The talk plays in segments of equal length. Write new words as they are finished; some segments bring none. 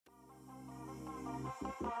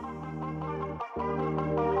Hello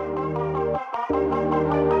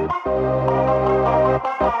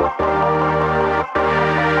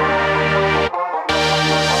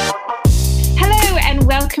and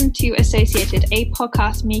welcome to Associated, a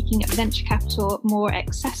podcast making venture capital more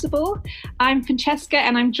accessible. I'm Francesca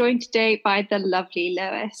and I'm joined today by the lovely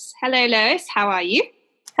Lois. Hello Lois, how are you?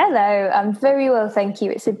 Hello, I'm very well, thank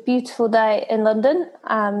you. It's a beautiful day in London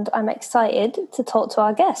and I'm excited to talk to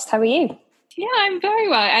our guest. How are you? Yeah, I'm very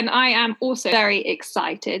well, and I am also very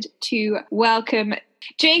excited to welcome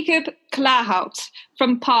Jacob Klahout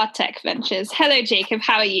from Partech Ventures. Hello Jacob,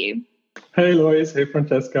 how are you? Hey Lois, hey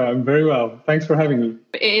Francesca, I'm very well. Thanks for having me.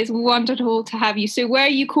 It is wonderful to have you. So where are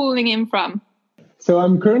you calling in from? So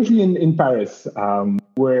I'm currently in Paris,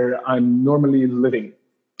 where I'm normally living.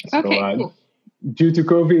 Okay, cool. Due to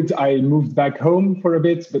COVID, I moved back home for a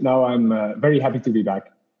bit, but now I'm very happy to be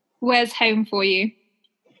back. Where's home for you?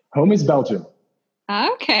 Home is Belgium.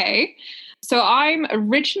 Okay. So I'm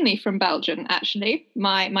originally from Belgium, actually,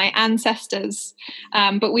 my ancestors.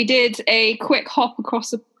 But we did a quick hop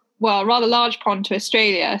across a rather large pond to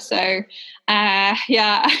Australia. So,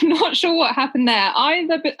 I'm not sure what happened there.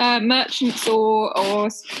 Either merchants or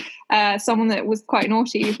someone that was quite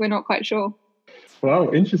naughty. We're not quite sure.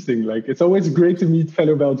 Wow, interesting. It's always great to meet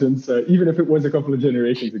fellow Belgians, even if it was a couple of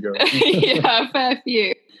generations ago. Yeah, fair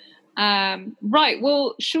few. Right,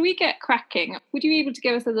 well, should we get cracking? Would you be able to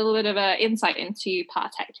give us a little bit of an insight into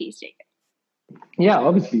Partech, please, Jacob? Yeah,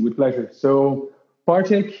 obviously, with pleasure. So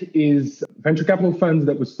Partech is a venture capital fund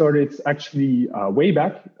that was started actually way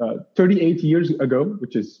back, 38 years ago,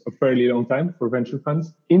 which is a fairly long time for venture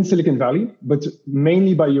funds, in Silicon Valley, but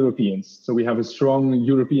mainly by Europeans. So we have a strong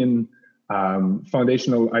European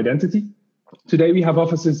foundational identity. Today, we have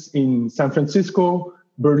offices in San Francisco,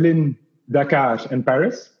 Berlin, Dakar, and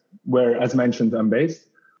Paris, where, as mentioned, I'm based.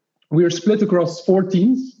 We are split across 4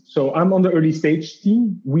 teams. So I'm on the early stage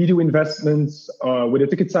team. We do investments with a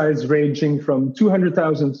ticket size ranging from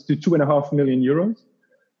 200,000 to 2.5 million euros.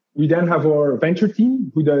 We then have our venture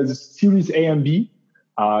team who does Series A and B.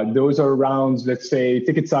 Those are around, let's say,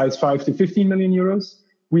 ticket size 5 to 15 million euros.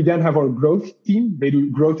 We then have our growth team. They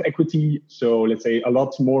do growth equity. So let's say a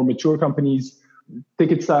lot more mature companies,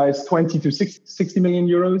 ticket size 20 to 60 million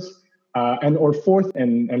euros. And our fourth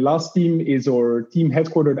and last team is our team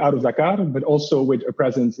headquartered out of Dakar, but also with a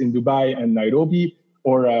presence in Dubai and Nairobi,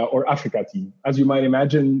 or Africa team. As you might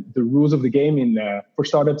imagine, the rules of the game for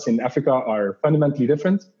startups in Africa are fundamentally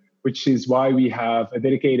different, which is why we have a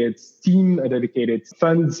dedicated team, a dedicated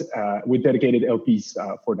fund with dedicated LPs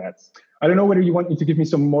for that. I don't know whether you want me to give me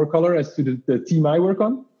some more color as to the team I work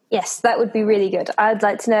on. Yes, that would be really good. I'd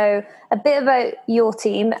like to know a bit about your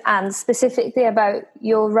team and specifically about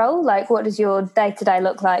your role. What does your day-to-day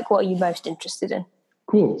look like? What are you most interested in?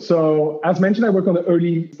 Cool. So as mentioned, I work on the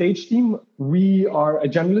early stage team. We are a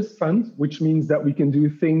generalist fund, which means that we can do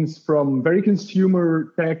things from very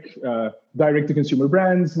consumer tech, direct-to-consumer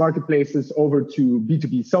brands, marketplaces, over to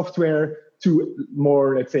B2B software, to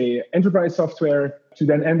more, let's say, enterprise software, to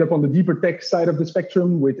then end up on the deeper tech side of the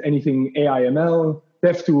spectrum with anything AI, ML,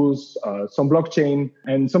 dev tools, some blockchain,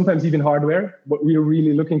 and sometimes even hardware. What we are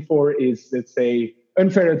really looking for is, let's say,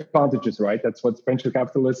 unfair advantages, right? That's what venture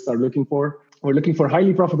capitalists are looking for. We're looking for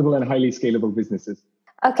highly profitable and highly scalable businesses.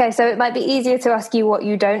 Okay, so it might be easier to ask you what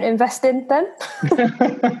you don't invest in then?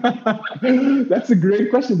 That's a great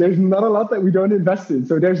question. There's not a lot that we don't invest in.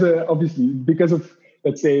 So there's obviously, because of,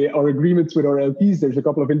 let's say, our agreements with our LPs, there's a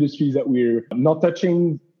couple of industries that we're not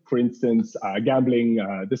touching. For instance, gambling,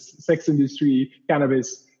 the sex industry,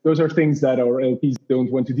 cannabis. Those are things that our LPs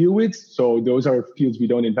don't want to deal with. So those are fields we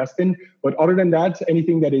don't invest in. But other than that,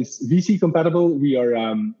 anything that is VC compatible, we're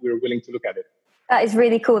willing to look at it. That is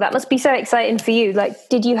really cool. That must be so exciting for you.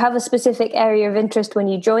 Did you have a specific area of interest when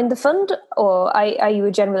you joined the fund, or are you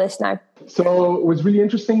a generalist now? So it was really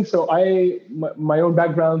interesting. So my own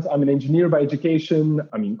background, I'm an engineer by education.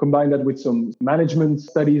 Combined that with some management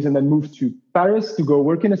studies and then moved to Paris to go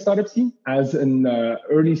work in a startup team as an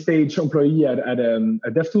early stage employee at a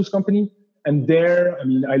DevTools company. And there,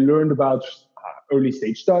 I learned about early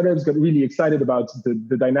stage startups, got really excited about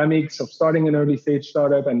the dynamics of starting an early stage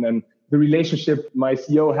startup, and then the relationship my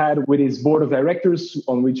CEO had with his board of directors,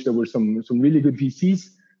 on which there were some really good VCs.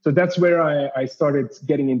 So that's where I started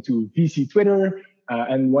getting into VC Twitter.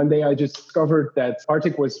 And one day I just discovered that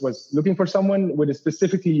Partech was looking for someone with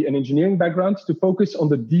specifically an engineering background to focus on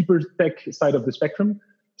the deeper tech side of the spectrum.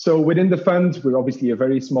 So within the fund, we're obviously a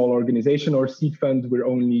very small organization. Our seed fund, we're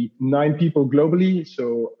only 9 people globally.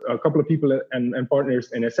 So a couple of people and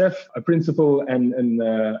partners in SF, a principal and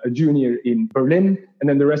a junior in Berlin, and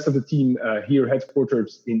then the rest of the team here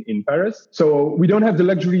headquarters in Paris. So we don't have the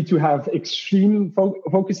luxury to have extreme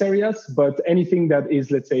focus areas, but anything that is,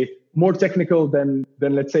 let's say, more technical than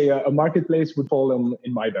let's say, a marketplace would fall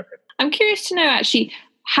in my bucket. I'm curious to know, actually,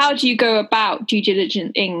 how do you go about due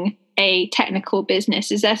diligencing a technical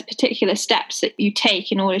business? Is there particular steps that you take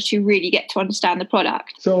in order to really get to understand the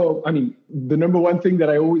product? So, I mean, the number one thing that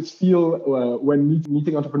I always feel when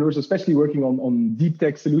meeting entrepreneurs, especially working on deep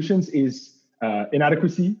tech solutions, is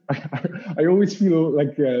inadequacy. I always feel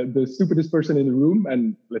like the stupidest person in the room.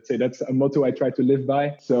 And let's say that's a motto I try to live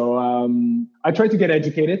by. So I try to get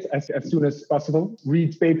educated as soon as possible,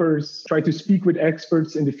 read papers, try to speak with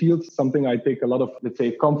experts in the field, something I take a lot of, let's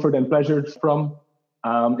say, comfort and pleasure from.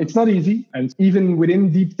 It's not easy. And even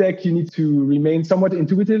within deep tech, you need to remain somewhat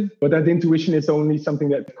intuitive, but that intuition is only something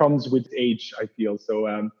that comes with age, I feel.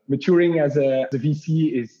 So maturing as a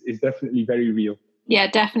VC is definitely very real. Yeah,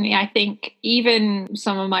 definitely. I think even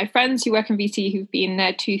some of my friends who work in VC who've been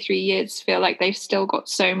there 2-3 years feel like they've still got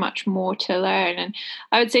so much more to learn. And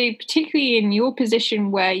I would say, particularly in your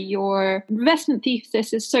position where your investment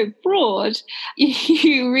thesis is so broad,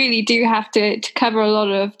 you really do have to cover a lot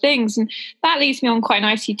of things. And that leads me on quite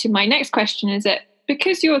nicely to my next question, is that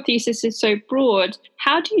because your thesis is so broad,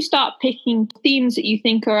 how do you start picking themes that you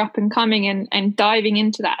think are up and coming and diving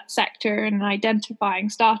into that sector and identifying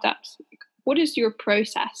startups? What is your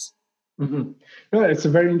process? Mm-hmm. No, it's a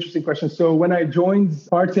very interesting question. So when I joined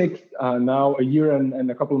Partech now a year and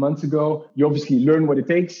a couple of months ago, you obviously learn what it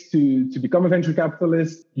takes to become a venture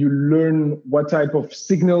capitalist. You learn what type of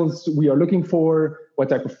signals we are looking for, what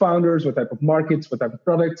type of founders, what type of markets, what type of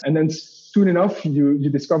products. And then soon enough, you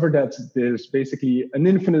discover that there's basically an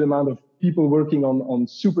infinite amount of people working on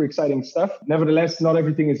super exciting stuff. Nevertheless, not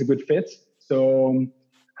everything is a good fit. So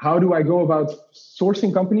how do I go about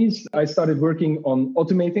sourcing companies? I started working on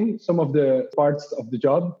automating some of the parts of the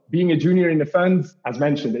job. Being a junior in the fund, as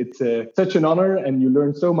mentioned, it's such an honor and you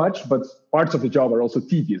learn so much, but parts of the job are also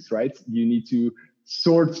tedious, right? You need to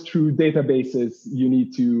sort through databases. You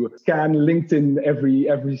need to scan LinkedIn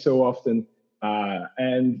every so often.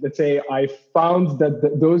 And let's say I found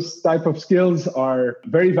that those type of skills are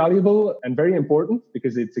very valuable and very important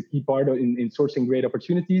because it's a key part in sourcing great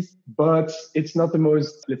opportunities, but it's not the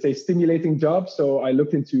most, let's say, stimulating job. So I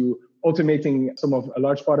looked into automating a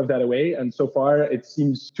large part of that away. And so far it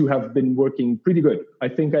seems to have been working pretty good. I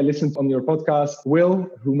think I listened on your podcast, Will,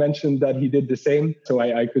 who mentioned that he did the same. So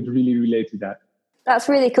I could really relate to that. That's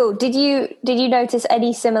really cool. Did you notice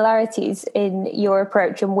any similarities in your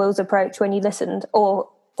approach and Will's approach when you listened, or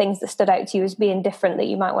things that stood out to you as being different that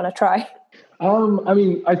you might want to try? I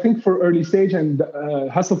mean, I think for early stage, and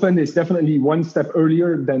Hustle Fund is definitely one step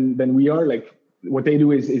earlier than we are. Like what they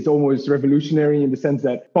do is almost revolutionary in the sense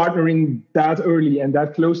that partnering that early and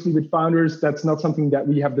that closely with founders, that's not something that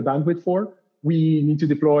we have the bandwidth for. We need to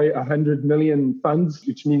deploy 100 million funds,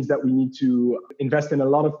 which means that we need to invest in a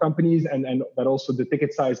lot of companies and that also the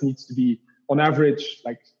ticket size needs to be on average,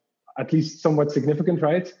 like at least somewhat significant,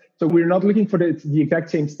 right? So we're not looking for the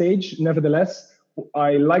exact same stage. Nevertheless,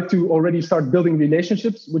 I like to already start building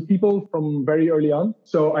relationships with people from very early on.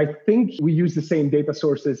 So I think we use the same data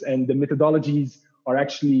sources and the methodologies are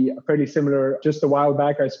actually fairly similar. Just a while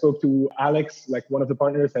back, I spoke to Alex, like one of the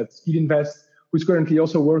partners at Speed Invest, who's currently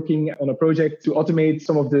also working on a project to automate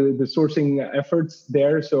some of the sourcing efforts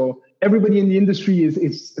there. So everybody in the industry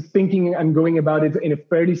is thinking and going about it in a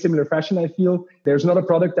fairly similar fashion, I feel. There's not a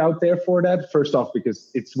product out there for that, first off, because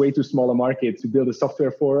it's way too small a market to build a software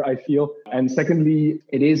for, I feel. And secondly,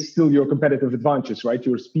 it is still your competitive advantage, right?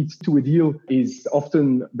 Your speed to a deal is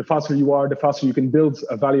often the faster you are, the faster you can build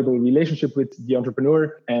a valuable relationship with the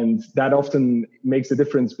entrepreneur. And that often makes the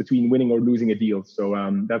difference between winning or losing a deal.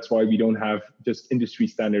 So that's why we don't have just industry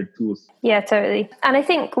standard tools. Yeah, totally. And I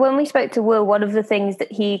think when we spoke to Will, one of the things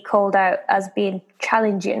that he called out as being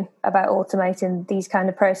challenging about automating these kind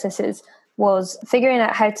of processes was figuring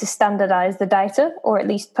out how to standardize the data, or at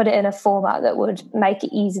least put it in a format that would make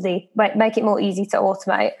it more easy to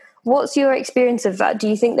automate. What's your experience of that? Do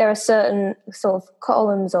you think there are certain sort of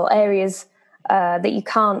columns or areas that you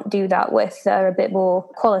can't do that with that are a bit more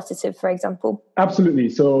qualitative, for example? Absolutely.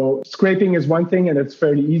 So scraping is one thing and it's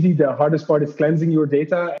fairly easy. The hardest part is cleansing your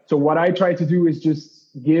data. So what I try to do is just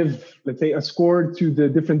give, let's say, a score to the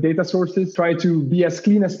different data sources, try to be as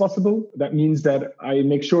clean as possible. That means that I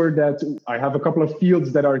make sure that I have a couple of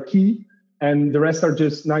fields that are key and the rest are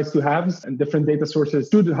just nice to haves, and different data sources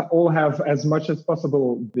should all have as much as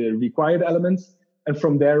possible the required elements. And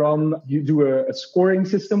from there on, you do a scoring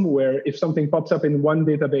system where if something pops up in one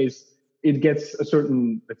database, it gets a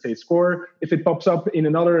certain, let's say, score. If it pops up in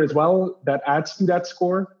another as well, that adds to that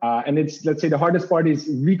score. And it's, let's say, the hardest part is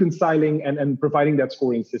reconciling and providing that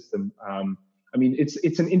scoring system. I mean,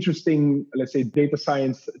 it's an interesting, let's say, data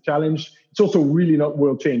science challenge. It's also really not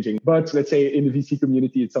world changing, but let's say in the VC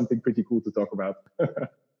community, it's something pretty cool to talk about.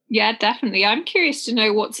 Yeah, definitely. I'm curious to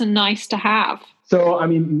know what's a nice to have. So, I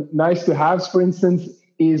mean, nice to haves, for instance,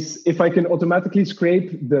 is if I can automatically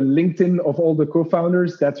scrape the LinkedIn of all the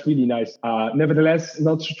co-founders, that's really nice. Nevertheless,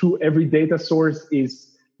 not true. Every data source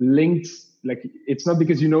is linked. Like, it's not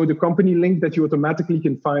because you know the company link that you automatically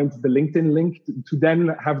can find the LinkedIn link to then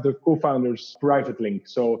have the co-founders' private link.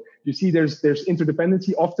 So you see there's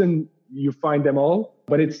interdependency. Often you find them all,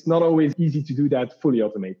 but it's not always easy to do that fully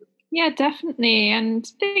automated. Yeah, definitely. And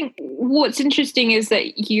I think what's interesting is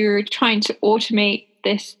that you're trying to automate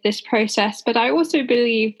this process, but I also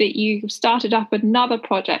believe that you started up another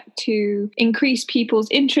project to increase people's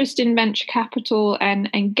interest in venture capital and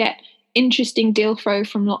get interesting deal flow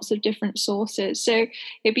from lots of different sources. So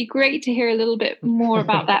it'd be great to hear a little bit more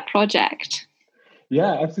about that project.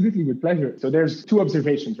 Yeah, absolutely, with pleasure. So there's two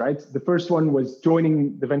observations, right? The first one was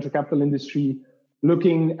joining the venture capital industry,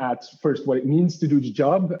 looking at first what it means to do the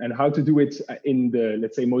job and how to do it in the,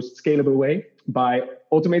 let's say, most scalable way by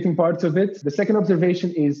automating parts of it. The second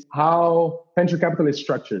observation is how venture capital is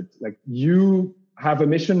structured. Like, you have a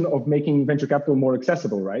mission of making venture capital more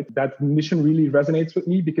accessible, right? That mission really resonates with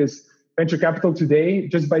me because venture capital today,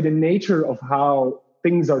 just by the nature of how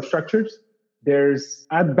things are structured, there's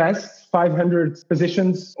at best 500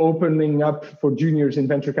 positions opening up for juniors in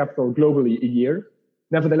venture capital globally a year.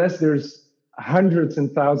 Nevertheless, there's hundreds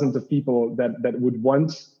and thousands of people that would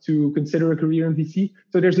want to consider a career in VC.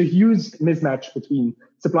 So there's a huge mismatch between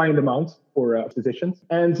supply and demand for positions.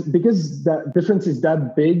 And because that difference is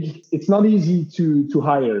that big, it's not easy to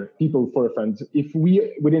hire people for a fund. If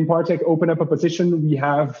we, within Partech, open up a position, we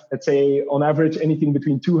have, let's say, on average, anything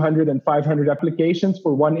between 200 and 500 applications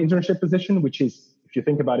for one internship position, which is, if you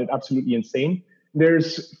think about it, absolutely insane.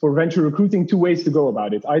 There's, for venture recruiting, two ways to go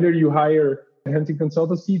about it. Either you hire a hunting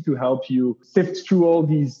consultancy to help you sift through all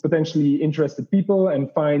these potentially interested people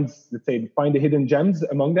and find the hidden gems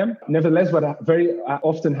among them. Nevertheless, what very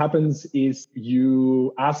often happens is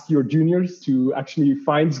you ask your juniors to actually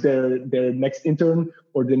find their next intern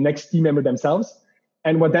or the next team member themselves.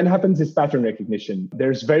 And what then happens is pattern recognition.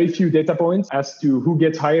 There's very few data points as to who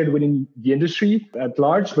gets hired within the industry at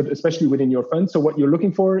large, but especially within your fund. So what you're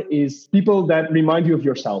looking for is people that remind you of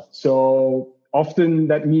yourself. So often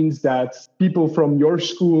that means that people from your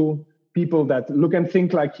school, people that look and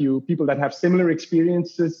think like you, people that have similar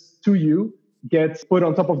experiences to you get put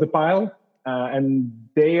on top of the pile. And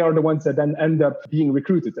they are the ones that then end up being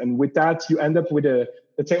recruited. And with that, you end up with a,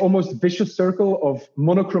 let's say, almost vicious circle of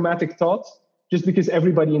monochromatic thought, just because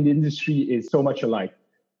everybody in the industry is so much alike.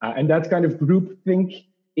 And that kind of groupthink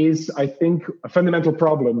is, I think, a fundamental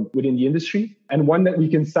problem within the industry, and one that we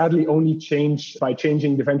can sadly only change by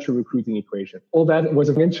changing the venture recruiting equation. All that was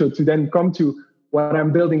an intro to then come to what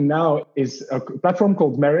I'm building now is a platform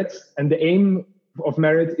called Merit. And the aim of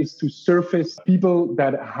Merit is to surface people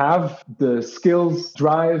that have the skills,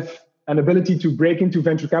 drive, and ability to break into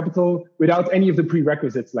venture capital without any of the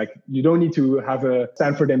prerequisites. Like, you don't need to have a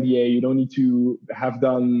Stanford MBA. You don't need to have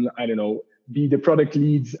done, be the product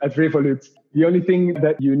lead at Revolut. The only thing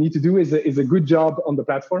that you need to do is a good job on the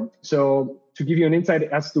platform. So to give you an insight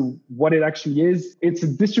as to what it actually is, it's a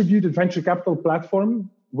distributed venture capital platform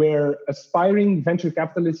where aspiring venture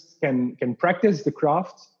capitalists can practice the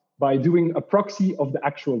craft by doing a proxy of the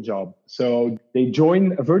actual job. So they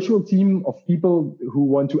join a virtual team of people who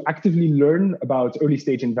want to actively learn about early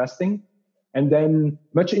stage investing. And then,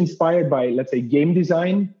 much inspired by, let's say, game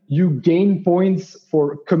design, you gain points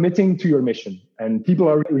for committing to your mission. And people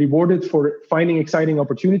are rewarded for finding exciting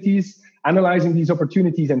opportunities, analyzing these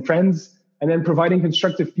opportunities and trends, and then providing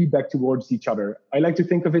constructive feedback towards each other. I like to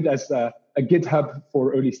think of it as a GitHub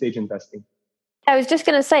for early stage investing. I was just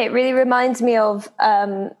going to say, it really reminds me of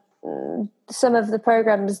some of the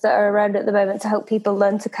programs that are around at the moment to help people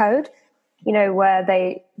learn to code. Where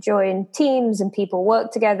they join teams and people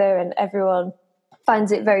work together and everyone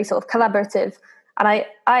finds it very sort of collaborative. And I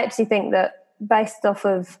actually think that, based off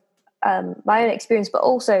of my own experience, but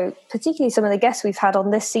also particularly some of the guests we've had on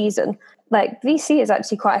this season, like, VC is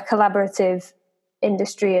actually quite a collaborative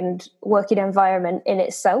industry and working environment in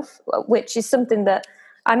itself, which is something that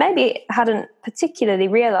I maybe hadn't particularly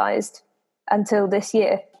realized until this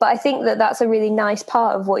year. But I think that that's a really nice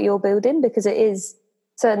part of what you're building, because it is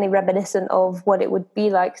certainly reminiscent of what it would be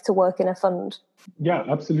like to work in a fund. Yeah,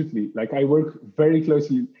 absolutely. Like I work very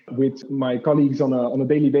closely with my colleagues on a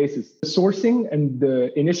daily basis. Sourcing and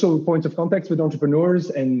the initial points of contact with entrepreneurs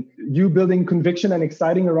and you building conviction and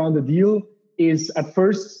exciting around the deal is at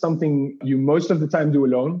first something you most of the time do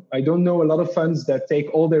alone. I don't know a lot of funds that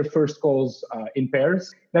take all their first calls in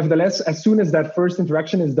pairs. Nevertheless, as soon as that first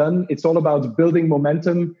interaction is done, it's all about building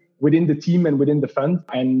momentum within the team and within the fund.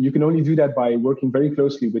 And you can only do that by working very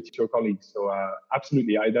closely with your colleagues. So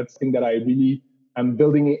absolutely, that's the thing that I really am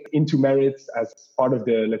building into Merit as part of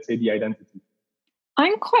the, let's say, the identity.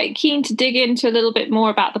 I'm quite keen to dig into a little bit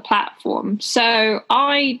more about the platform. So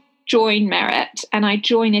I join Merit and I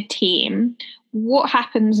join a team. What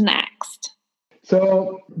happens next?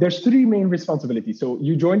 So there's three main responsibilities. So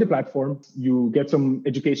you join the platform, you get some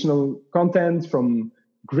educational content from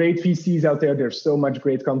great VCs out there. There's so much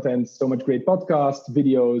great content, so much great podcasts,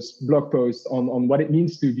 videos, blog posts on what it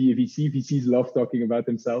means to be a VC. VCs love talking about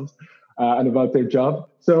themselves and about their job.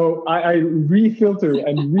 So I refilter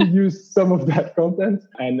and reuse some of that content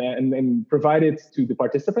and provide it to the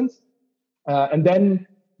participants. And then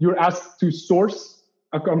you're asked to source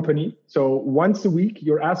a company. So once a week,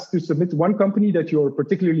 you're asked to submit one company that you're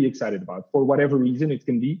particularly excited about for whatever reason it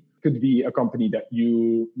can be. It could be a company that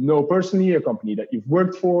you know personally, a company that you've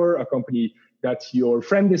worked for, a company that your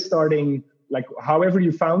friend is starting. Like however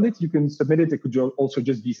you found it, you can submit it. It could also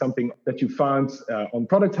just be something that you found on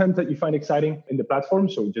Product Hunt that you find exciting in the platform.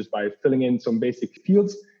 So just by filling in some basic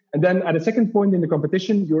fields. And then at a second point in the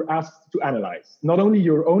competition, you're asked to analyze not only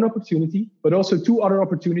your own opportunity, but also two other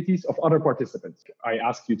opportunities of other participants. I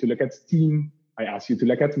ask you to look at team. I ask you to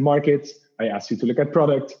look at market. I ask you to look at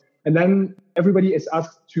product. And then everybody is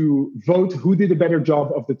asked to vote who did a better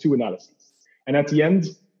job of the two analyses. And at the end,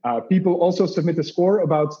 people also submit a score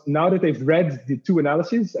about now that they've read the two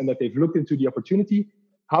analyses and that they've looked into the opportunity,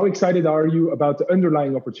 how excited are you about the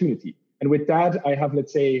underlying opportunity? And with that, I have,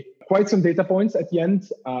 let's say, quite some data points at the end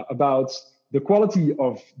about the quality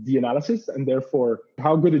of the analysis and therefore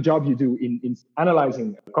how good a job you do in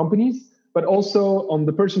analyzing companies, but also on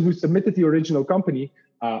the person who submitted the original company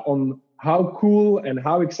on how cool and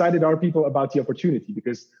how excited are people about the opportunity.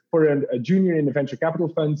 Because for a junior in a venture capital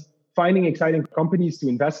fund, finding exciting companies to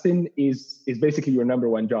invest in is basically your number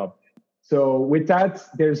one job. So with that,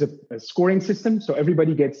 there's a scoring system. So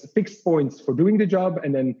everybody gets fixed points for doing the job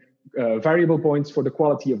and then variable points for the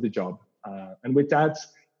quality of the job. And with that,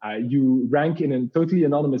 you rank in a totally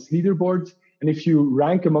anonymous leaderboard. And if you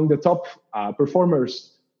rank among the top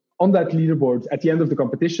performers on that leaderboard at the end of the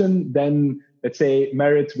competition, then let's say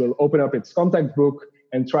Merit will open up its contact book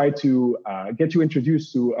and try to get you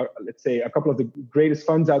introduced to, let's say, a couple of the greatest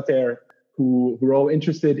funds out there who are all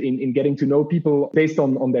interested in getting to know people based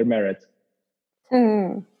on their merit.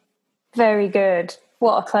 Very good.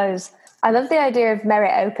 What a close. I love the idea of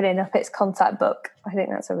Merit opening up its contact book. I think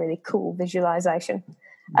that's a really cool visualization.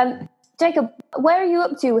 Jacob, where are you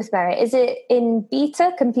up to with Merit? Is it in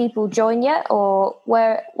beta? Can people join yet? Or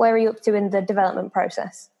where are you up to in the development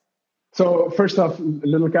process? So first off, a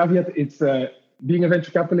little caveat, it's being a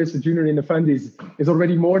venture capitalist, a junior in the fund is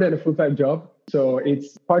already more than a full-time job. So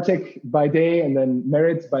it's Partech by day and then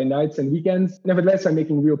Merit by nights and weekends. Nevertheless, I'm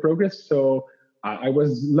making real progress. So I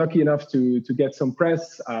was lucky enough to get some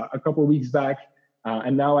press a couple of weeks back.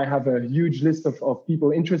 And now I have a huge list of people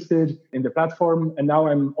interested in the platform. And now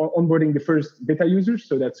I'm onboarding the first beta users.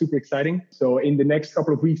 So that's super exciting. So in the next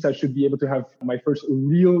couple of weeks, I should be able to have my first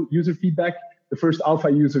real user feedback. The first alpha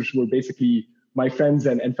users were basically my friends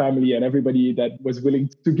and family and everybody that was willing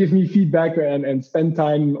to give me feedback and spend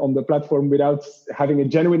time on the platform without having a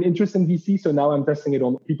genuine interest in VC. So now I'm testing it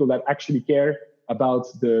on people that actually care about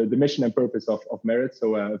the mission and purpose of Merit.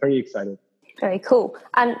 So very excited. Very cool.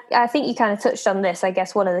 And I think you kind of touched on this. I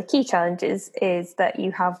guess one of the key challenges is that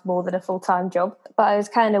you have more than a full-time job. But I was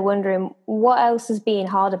kind of wondering what else has been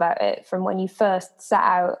hard about it from when you first set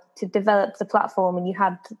out to develop the platform and you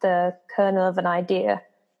had the kernel of an idea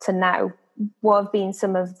to now. What have been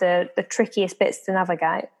some of the trickiest bits to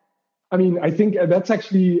navigate? I mean, I think that's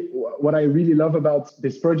actually what I really love about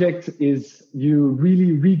this project is you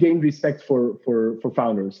really regain respect for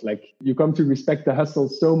founders. Like you come to respect the hustle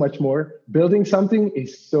so much more. Building something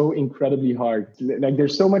is so incredibly hard. Like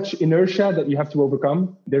there's so much inertia that you have to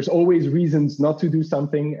overcome. There's always reasons not to do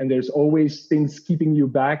something and there's always things keeping you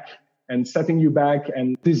back and setting you back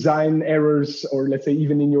and design errors or let's say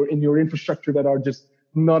even in your infrastructure that are just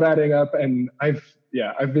not adding up. And I've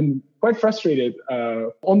been quite frustrated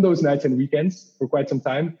on those nights and weekends for quite some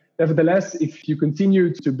time. Nevertheless, if you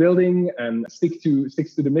continue to building and stick to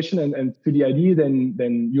the mission and to the idea,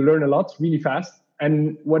 then you learn a lot really fast.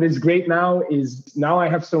 And what is great now is now I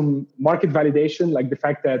have some market validation, like the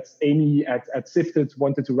fact that Amy at Sifted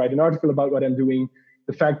wanted to write an article about what I'm doing,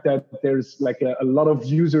 the fact that there's like a lot of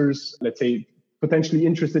users, let's say, potentially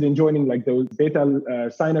interested in joining like those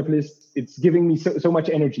beta sign-up lists. It's giving me so much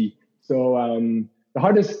energy. So the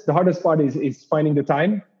hardest part is finding the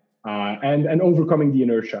time and overcoming the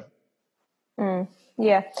inertia.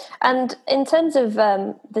 Yeah. And in terms of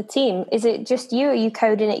the team, is it just you? Are you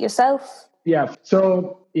coding it yourself? Yeah.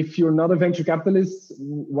 So if you're not a venture capitalist,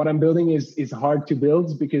 what I'm building is hard to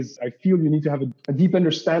build because I feel you need to have a deep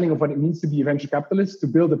understanding of what it means to be a venture capitalist to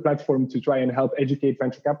build a platform to try and help educate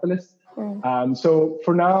venture capitalists. So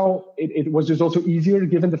for now, it was just also easier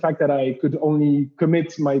given the fact that I could only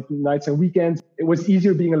commit my nights and weekends. It was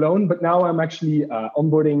easier being alone, but now I'm actually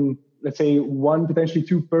onboarding, let's say, one, potentially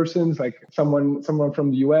two persons, like someone from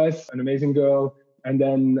the US, an amazing girl, and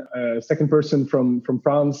then a second person from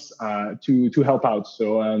France to help out.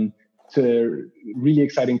 So it's really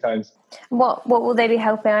exciting times. What will they be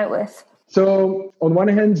helping out with? So on one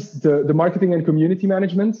hand, the marketing and community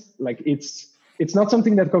management, like it's not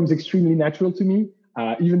something that comes extremely natural to me.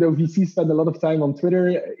 Even though VCs spend a lot of time on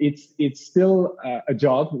Twitter, it's still a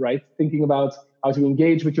job, right? Thinking about how to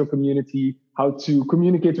engage with your community, how to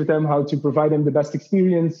communicate with them, how to provide them the best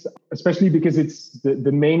experience, especially because it's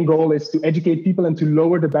the main goal is to educate people and to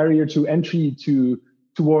lower the barrier to entry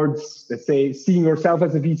towards, let's say, seeing yourself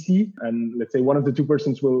as a VC. And let's say one of the two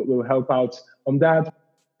persons will help out on that.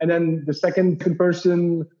 And then the second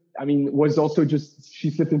person, I mean, was also just, she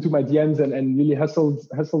slipped into my DMs and really hustled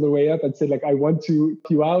her way up and said, like, I want to help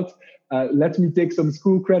you out. Let me take some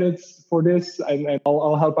school credits for this and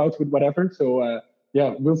I'll help out with whatever. So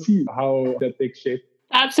yeah, we'll see how that takes shape.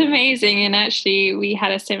 That's amazing. And actually, we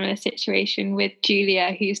had a similar situation with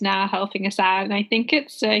Julia, who's now helping us out. And I think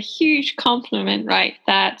it's a huge compliment, right?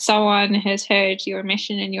 That someone has heard your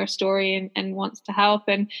mission and your story and wants to help.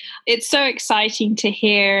 And it's so exciting to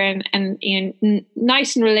hear and you know,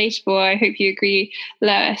 nice and relatable. I hope you agree,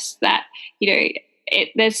 Lois, that, you know,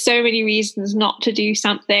 there's so many reasons not to do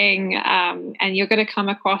something, and you're going to come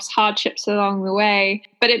across hardships along the way.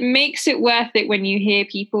 But it makes it worth it when you hear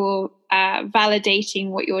people validating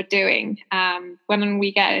what you're doing. When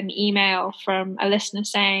we get an email from a listener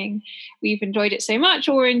saying, we've enjoyed it so much,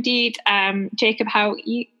 or indeed, Jacob, how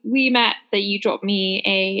we met, that you dropped me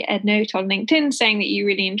a note on LinkedIn saying that you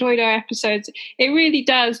really enjoyed our episodes, it really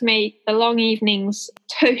does make the long evenings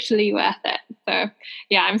totally worth it. So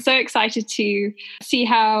yeah, I'm so excited to see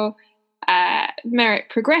how Merit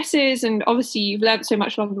progresses, and obviously you've learned so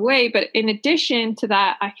much along the way, but in addition to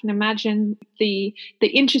that, I can imagine the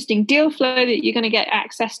interesting deal flow that you're going to get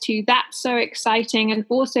access to. That's so exciting. And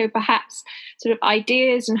also perhaps sort of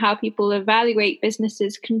ideas and how people evaluate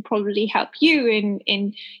businesses can probably help you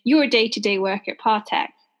in your day-to-day work at Partech.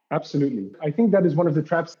 Absolutely. I think that is one of the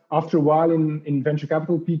traps after a while in venture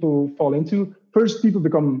capital people fall into. First, people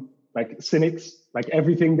become like cynics, like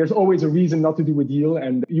everything. There's always a reason not to do a deal.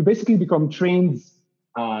 And you basically become trained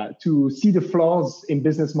to see the flaws in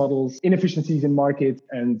business models, inefficiencies in market,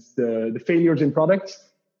 and the failures in products.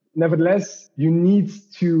 Nevertheless, you need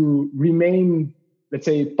to remain, let's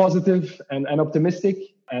say, positive and optimistic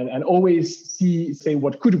and always say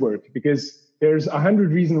what could work, because there's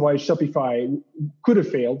 100 reasons why Shopify could have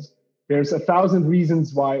failed. There's 1,000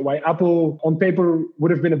 reasons why Apple on paper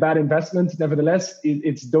would have been a bad investment. Nevertheless,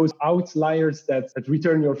 it's those outliers that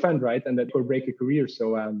return your fund, right? And that will break a career.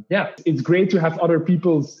 So yeah, it's great to have other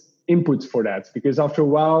people's input for that, because after a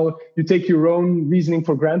while, you take your own reasoning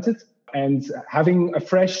for granted, and having a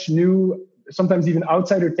fresh, new, sometimes even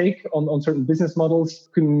outsider take on certain business models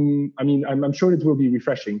I'm sure it will be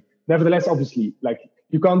refreshing. Nevertheless, obviously, like,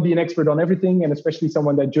 you can't be an expert on everything, and especially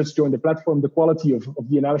someone that just joined the platform, the quality of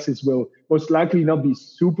the analysis will most likely not be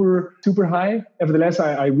super, super high. Nevertheless,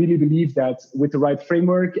 I really believe that with the right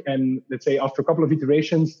framework and, let's say, after a couple of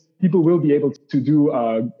iterations, people will be able to do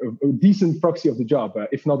a decent proxy of the job,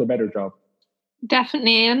 if not a better job.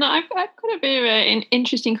 Definitely. And I've got a bit of an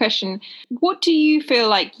interesting question. What do you feel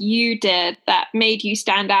like you did that made you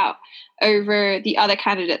stand out over the other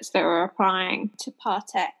candidates that were applying to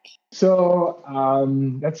Partech? So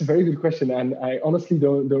that's a very good question, and I honestly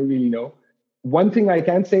don't really know. One thing I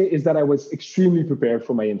can say is that I was extremely prepared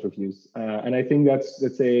for my interviews, and I think that's,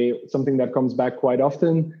 let's say, something that comes back quite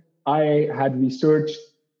often. I had researched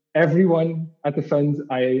everyone at the fund.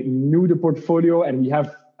 I knew the portfolio, and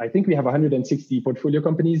I think we have 160 portfolio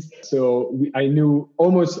companies. So I knew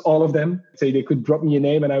almost all of them. Say they could drop me a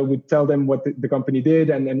name and I would tell them what the company did.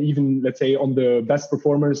 And even, let's say, on the best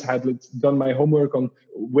performers, had done my homework on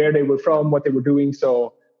where they were from, what they were doing.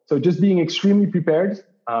 So just being extremely prepared.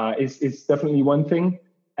 is definitely one thing.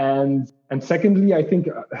 And secondly, I think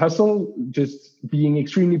hustle, just being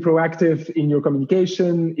extremely proactive in your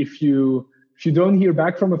communication. If you don't hear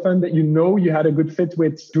back from a fund that you had a good fit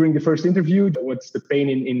with during the first interview, what's the pain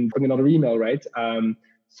in putting another email, right?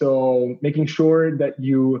 So making sure that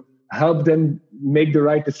you help them make the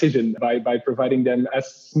right decision by providing them as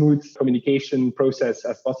smooth communication process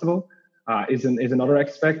as possible is another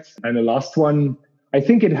aspect. And the last one, I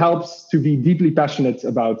think it helps to be deeply passionate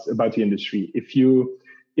about the industry.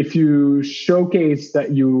 If you showcase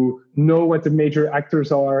that you know what the major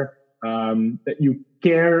actors are, that you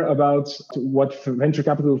care about what venture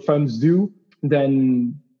capital funds do,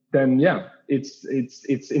 then yeah, it's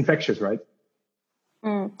infectious, right?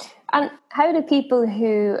 And how do people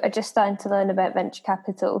who are just starting to learn about venture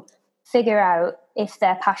capital figure out if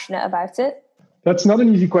they're passionate about it? That's not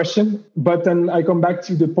an easy question, but then I come back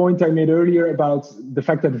to the point I made earlier about the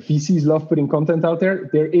fact that VCs love putting content out there.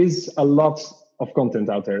 There is a lot of content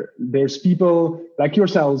out there. There's people like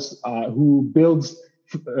yourselves who build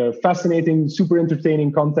fascinating, super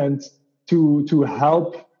entertaining content to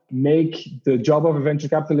help make the job of a venture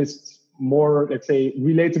capitalist more, let's say,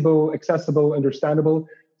 relatable, accessible, understandable.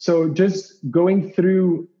 So just going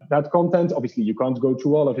through that content, obviously you can't go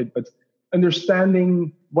through all of it, but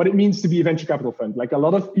understanding what it means to be a venture capital fund. Like a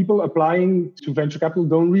lot of people applying to venture capital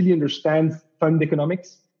don't really understand fund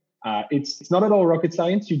economics. It's not at all rocket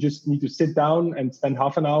science. You just need to sit down and spend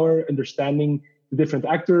half an hour understanding the different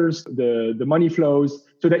actors, the money flows,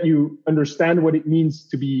 so that you understand what it means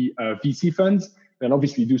to be a VC fund. And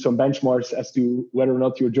obviously do some benchmarks as to whether or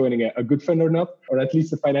not you're joining a good fund or not, or at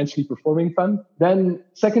least a financially performing fund. Then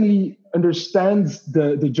secondly, understand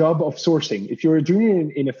the job of sourcing. If you're a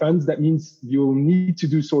junior in a fund, that means you'll need to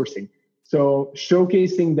do sourcing. So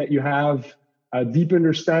showcasing that you have a deep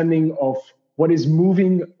understanding of what is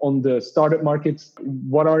moving on the startup markets,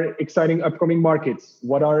 what are exciting upcoming markets,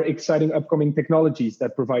 what are exciting upcoming technologies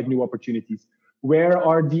that provide new opportunities, where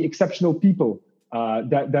are the exceptional people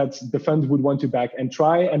that the fund would want to back, and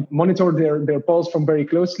try and monitor their pulse from very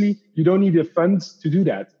closely. You don't need a fund to do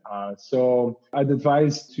that. So I'd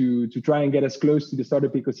advise to try and get as close to the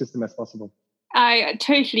startup ecosystem as possible. I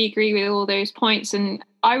totally agree with all those points. And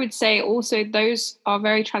I would say also those are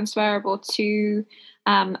very transferable to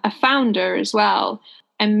a founder as well.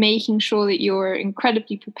 And making sure that you're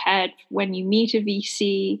incredibly prepared when you meet a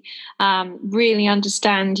VC, really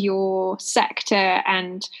understand your sector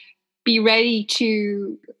and be ready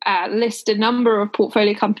to list a number of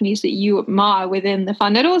portfolio companies that you admire within the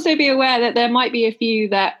fund. And also be aware that there might be a few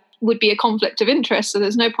that would be a conflict of interest, so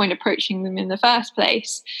there's no point approaching them in the first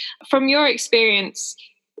place. From your experience,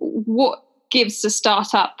 what gives a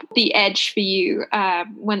startup the edge for you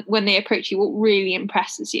when they approach you? What really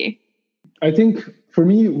impresses you? I think for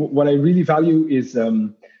me, what I really value is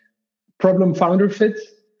problem founder fit.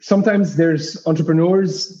 Sometimes there's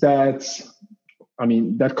entrepreneurs that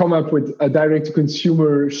come up with a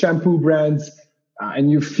direct-to-consumer shampoo brand,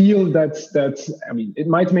 and you feel that it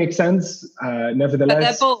might make sense. Nevertheless, but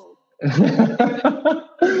they're bold.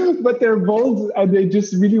 But they're bold, and they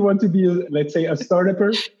just really want to be, let's say, a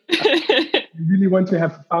startupper. They really want to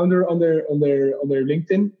have a founder on their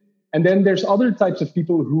LinkedIn. And then there's other types of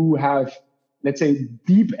people who have, let's say,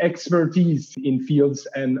 deep expertise in fields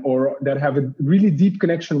or that have a really deep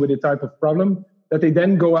connection with a type of problem that they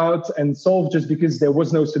then go out and solve just because there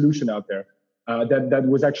was no solution out there that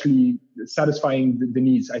was actually satisfying the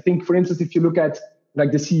needs. I think, for instance, if you look at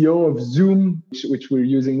like the CEO of Zoom, which we're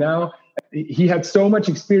using now, he had so much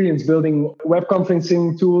experience building web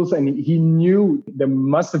conferencing tools, and he knew there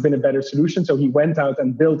must have been a better solution. So he went out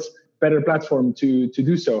and built a better platform to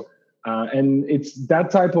do so. And it's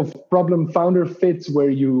that type of problem founder fit where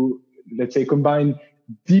you, let's say, combine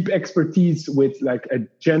deep expertise with like a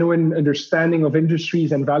genuine understanding of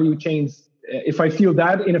industries and value chains. If I feel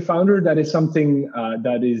that in a founder, that is something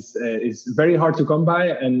that is very hard to come by,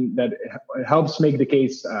 and that helps make the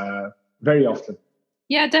case very often.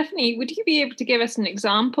 Yeah, definitely. Would you be able to give us an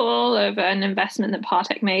example of an investment that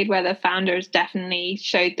Partech made where the founders definitely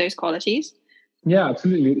showed those qualities? Yeah,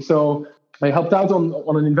 absolutely. So I helped out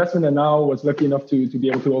on an investment, and now was lucky enough to be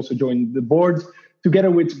able to also join the board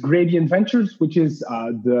together with Gradient Ventures, which is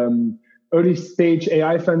the early stage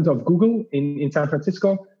AI fund of Google in San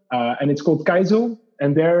Francisco. And it's called Kaizo.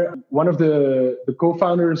 And there, one of the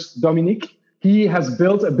co-founders, Dominique, he has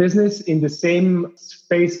built a business in the same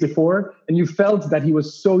space before. And you felt that he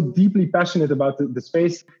was so deeply passionate about the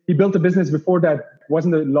space. He built a business before that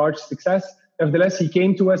wasn't a large success. Nevertheless, he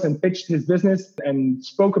came to us and pitched his business and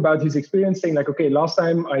spoke about his experience, saying like, okay, last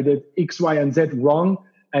time I did X, Y, and Z wrong,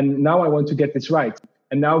 and now I want to get this right.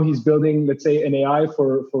 And now he's building, let's say, an AI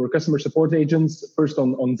for customer support agents, first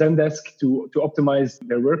on Zendesk to optimize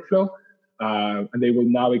their workflow. And they will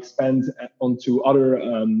now expand onto other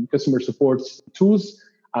customer support tools.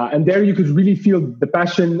 And there you could really feel the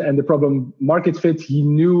passion and the problem market fit. He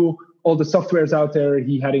knew all the softwares out there.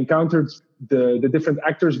 He had encountered the different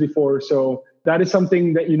actors before. So that is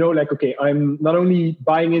something that, like, okay, I'm not only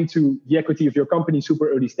buying into the equity of your company super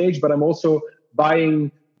early stage, but I'm also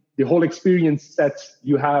buying the whole experience that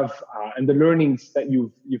you have and the learnings that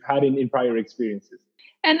you've had in prior experiences.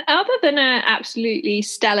 And other than an absolutely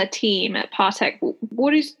stellar team at Partech,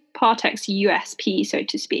 what is Partech's USP, so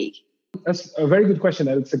to speak? That's a very good question.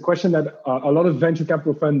 And it's a question that a lot of venture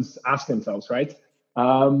capital funds ask themselves, right?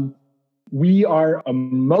 We are a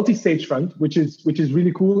multi-stage fund, which is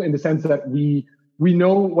really cool in the sense that we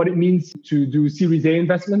know what it means to do Series A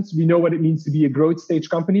investments. We know what it means to be a growth stage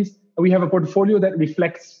companies. And we have a portfolio that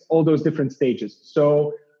reflects all those different stages.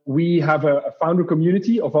 So we have a founder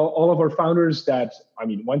community of all of our founders that,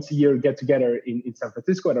 once a year get together in San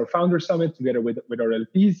Francisco at our founder summit together with our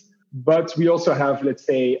LPs. But we also have, let's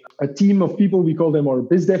say, a team of people, we call them our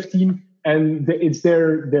biz dev team. And it's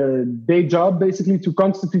their day job, basically, to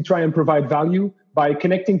constantly try and provide value by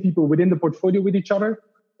connecting people within the portfolio with each other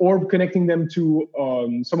or connecting them to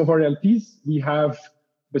some of our LPs. We have,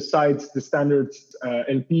 besides the standard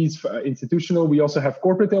LPs, institutional, we also have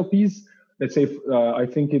corporate LPs. Let's say, I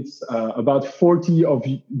think it's about 40 of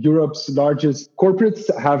Europe's largest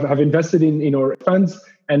corporates have invested in our funds.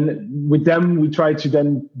 And with them, we try to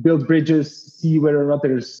then build bridges, see whether or not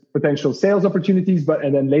there's potential sales opportunities,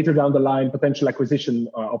 and then later down the line, potential acquisition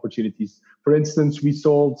opportunities. For instance, we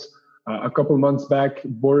sold a couple of months back,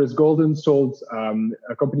 Boris Golden sold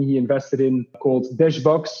a company he invested in called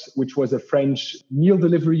Dashbox, which was a French meal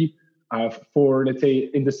delivery for, let's say,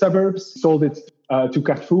 in the suburbs, sold it to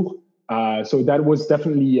Carrefour. So that was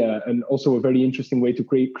definitely and also a very interesting way to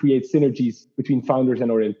create synergies between founders and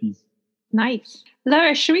our LPs. Nice.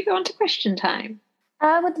 Laura, should we go on to question time?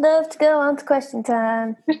 I would love to go on to question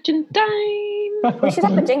time. Question time. We should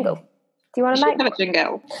have a jingle. Do you want to make have a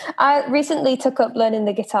jingle? I recently took up learning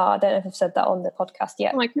the guitar. I don't know if I've said that on the podcast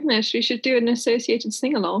yet. Oh my goodness, we should do an associated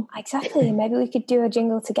sing-along. Exactly. Maybe we could do a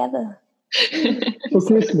jingle together. For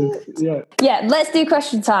Christmas, yeah. Yeah, let's do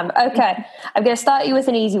question time. Okay, I'm going to start you with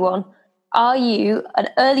an easy one. Are you an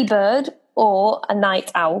early bird or a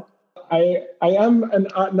night owl? I am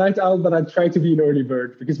a night owl, but I try to be an early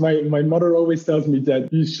bird because my mother always tells me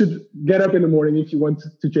that you should get up in the morning if you want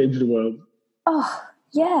to change the world. Oh,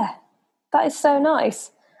 yeah. That is so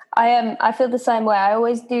nice. I feel the same way. I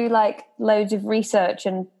always do like loads of research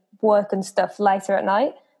and work and stuff later at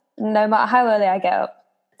night, no matter how early I get up.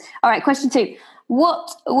 All right, question 2.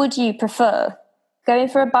 What would you prefer? Going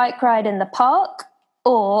for a bike ride in the park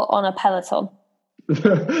or on a Peloton?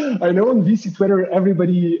 I know on VC Twitter,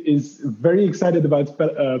 everybody is very excited about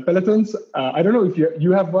Pelotons. I don't know if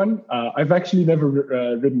you have one. I've actually never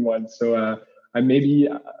ridden one, so I'm maybe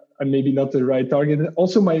not the right target.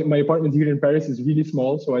 Also, my apartment here in Paris is really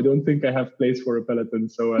small, so I don't think I have place for a Peloton.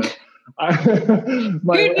 So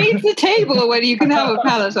who needs a table when you can have a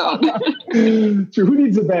Peloton? Who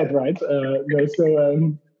needs a bed, right?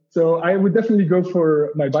 So I would definitely go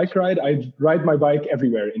for my bike ride. I ride my bike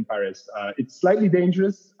everywhere in Paris. It's slightly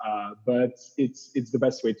dangerous, but it's the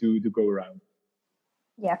best way to go around.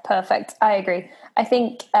 Yeah, perfect. I agree. I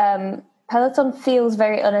think Peloton feels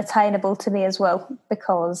very unattainable to me as well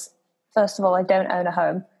because, first of all, I don't own a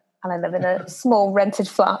home and I live in a small rented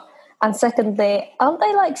flat. And secondly, aren't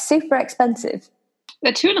they like super expensive?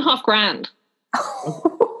 They're $2,500.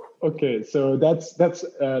 Okay, so that's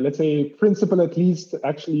let's say principal at least.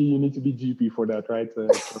 Actually, you need to be GP for that, right?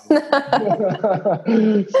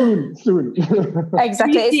 Soon.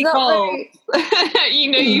 Exactly. It's not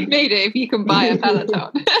you've made it if you can buy a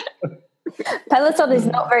Peloton. Peloton is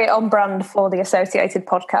not very on brand for the Associated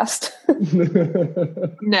podcast.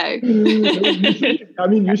 No.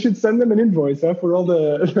 You should send them an invoice for all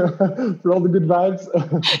the good vibes.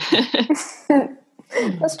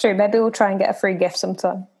 That's true. Maybe we'll try and get a free gift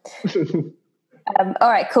sometime. All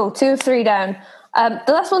right, cool. 2 of 3 down.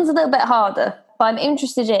 The last one's a little bit harder, but I'm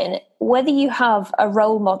interested in whether you have a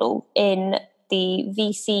role model in the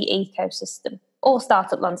VC ecosystem or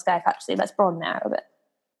startup landscape, actually. Let's broaden it out a bit.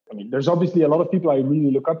 There's obviously a lot of people I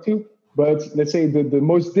really look up to, but let's say the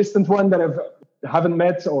most distant one that I haven't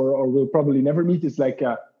met or will probably never meet is like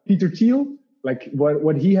Peter Thiel. Like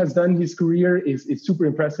what he has done, his career is super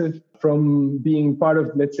impressive. From being part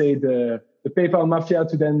of, let's say, the PayPal mafia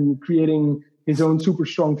to then creating his own super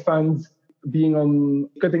strong fund, being on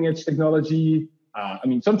cutting edge technology,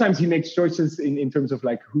 Sometimes he makes choices in terms of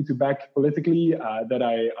like who to back politically that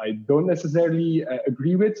I don't necessarily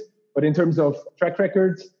agree with. But in terms of track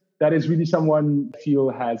record, that is really someone I feel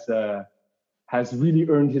has really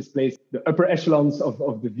earned his place, the upper echelons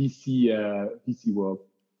of the VC world.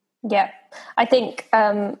 Yeah, I think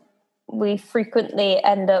we frequently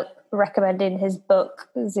end up recommending his book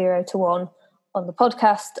 0 to 1 on the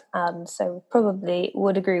podcast, and so probably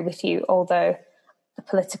would agree with you, although the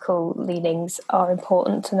political leanings are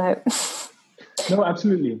important to note. No,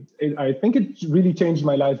 absolutely. I think it really changed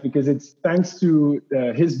my life because it's thanks to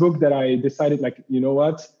his book that I decided, like, you know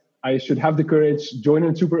what, I should have the courage, join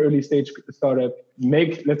a super early stage startup,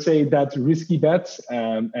 make, let's say, that risky bet.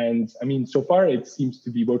 And I mean, so far it seems to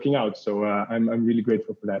be working out. So I'm really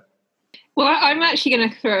grateful for that. Well, I'm actually going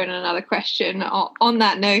to throw in another question on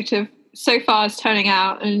that note of so far as turning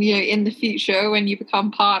out, and in the future when you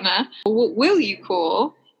become partner, what will you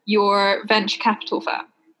call your venture capital firm?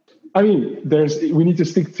 I mean, we need to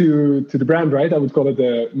stick to the brand, right? I would call it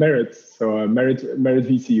the Merit. So Merit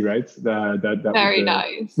VC, right? That Very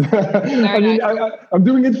nice. I'm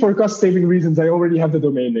doing it for cost saving reasons. I already have the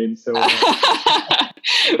domain name, so. Well,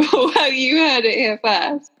 you heard it here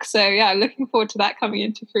first. So yeah, looking forward to that coming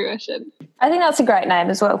into fruition. I think that's a great name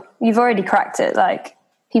as well. You've already cracked it. Like,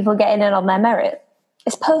 people getting in on their merit.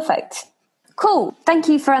 It's perfect. Cool. Thank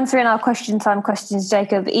you for answering our question time questions,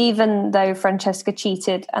 Jacob. Even though Francesca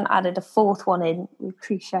cheated and added a fourth one in, we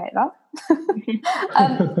appreciate that.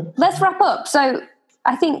 Let's wrap up. So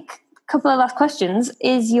I think a couple of last questions.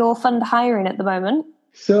 Is your fund hiring at the moment?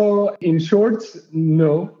 So in short,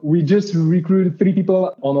 no. We just recruited 3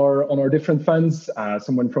 people on our different funds.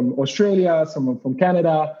 Someone from Australia, someone from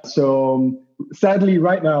Canada. So sadly,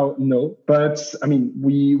 right now, no. But I mean,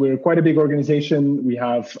 we're quite a big organization. We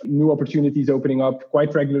have new opportunities opening up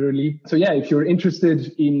quite regularly. So yeah, if you're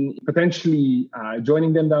interested in potentially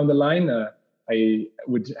joining them down the line, I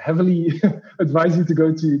would heavily advise you to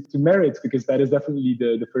go to Merit, because that is definitely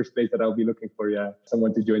the first place that I'll be looking for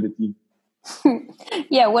someone to join the team.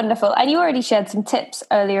 Yeah, wonderful. And you already shared some tips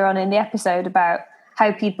earlier on in the episode about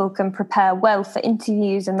how people can prepare well for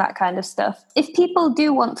interviews and that kind of stuff. If people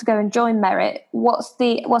do want to go and join Merit, what's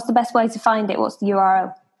the best way to find it? What's the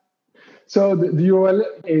URL? So the URL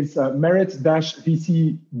is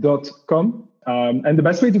merit-vc.com. And the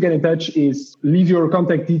best way to get in touch is leave your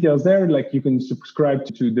contact details there. Like, you can subscribe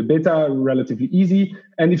to the beta relatively easy.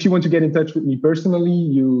 And if you want to get in touch with me personally,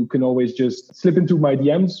 you can always just slip into my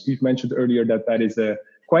DMs. We've mentioned earlier that is a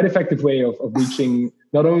quite effective way of reaching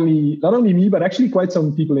not only me, but actually quite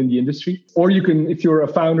some people in the industry. Or you can, if you're a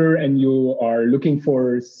founder and you are looking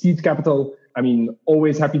for seed capital, I mean,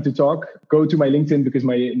 always happy to talk. Go to my LinkedIn, because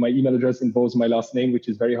my email address involves my last name, which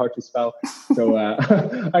is very hard to spell. So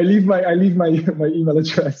I leave my email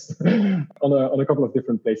address on a couple of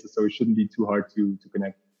different places, so it shouldn't be too hard to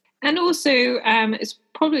connect. And also, it's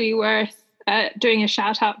probably worth doing a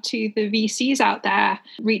shout out to the VCs out there,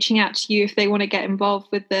 reaching out to you if they want to get involved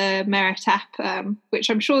with the Merit app, which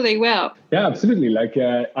I'm sure they will. Yeah, absolutely. Like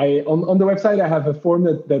on the website, I have a form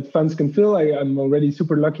that funds can fill. I'm already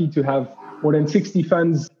super lucky to have more than 60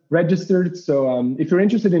 funds registered. So if you're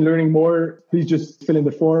interested in learning more, please just fill in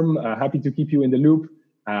the form. Happy to keep you in the loop.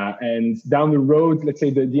 And down the road, let's say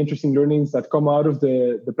the interesting learnings that come out of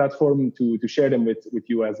the platform to share them with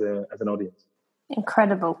you as an audience.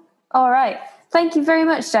 Incredible. All right. Thank you very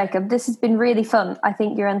much, Jacob. This has been really fun. I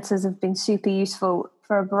think your answers have been super useful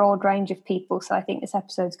for a broad range of people. So I think this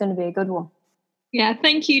episode is going to be a good one. Yeah,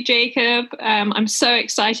 thank you, Jacob. I'm so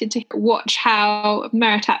excited to watch how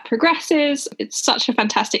Merit app progresses. It's such a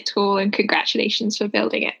fantastic tool, and congratulations for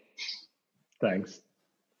building it. Thanks.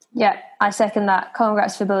 Yeah, I second that.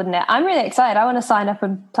 Congrats for building it. I'm really excited. I want to sign up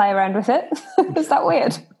and play around with it. Is that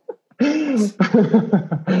weird?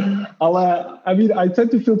 I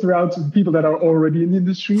tend to filter out people that are already in the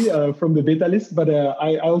industry from the beta list, but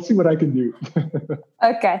I'll see what I can do.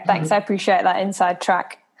 Okay, thanks. I appreciate that inside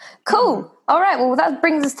track. Cool. All right. Well, that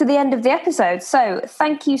brings us to the end of the episode. So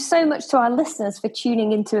thank you so much to our listeners for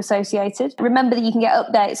tuning into Associated. Remember that you can get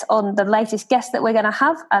updates on the latest guests that we're going to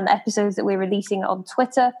have and episodes that we're releasing on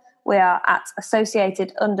Twitter. We are at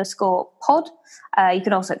associated_pod. You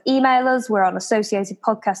can also email us. We're on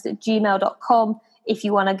associatedpodcast@gmail.com. If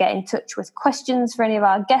you want to get in touch with questions for any of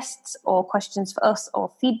our guests or questions for us or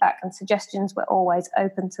feedback and suggestions, we're always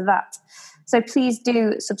open to that. So please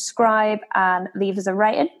do subscribe and leave us a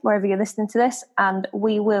rating wherever you're listening to this, and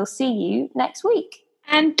we will see you next week.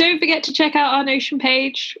 And don't forget to check out our Notion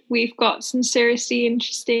page. We've got some seriously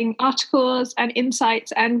interesting articles and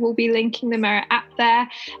insights, and we'll be linking the Merit app there,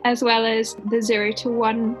 as well as the 0 to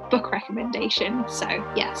 1 book recommendation. So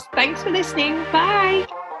yes, thanks for listening. Bye.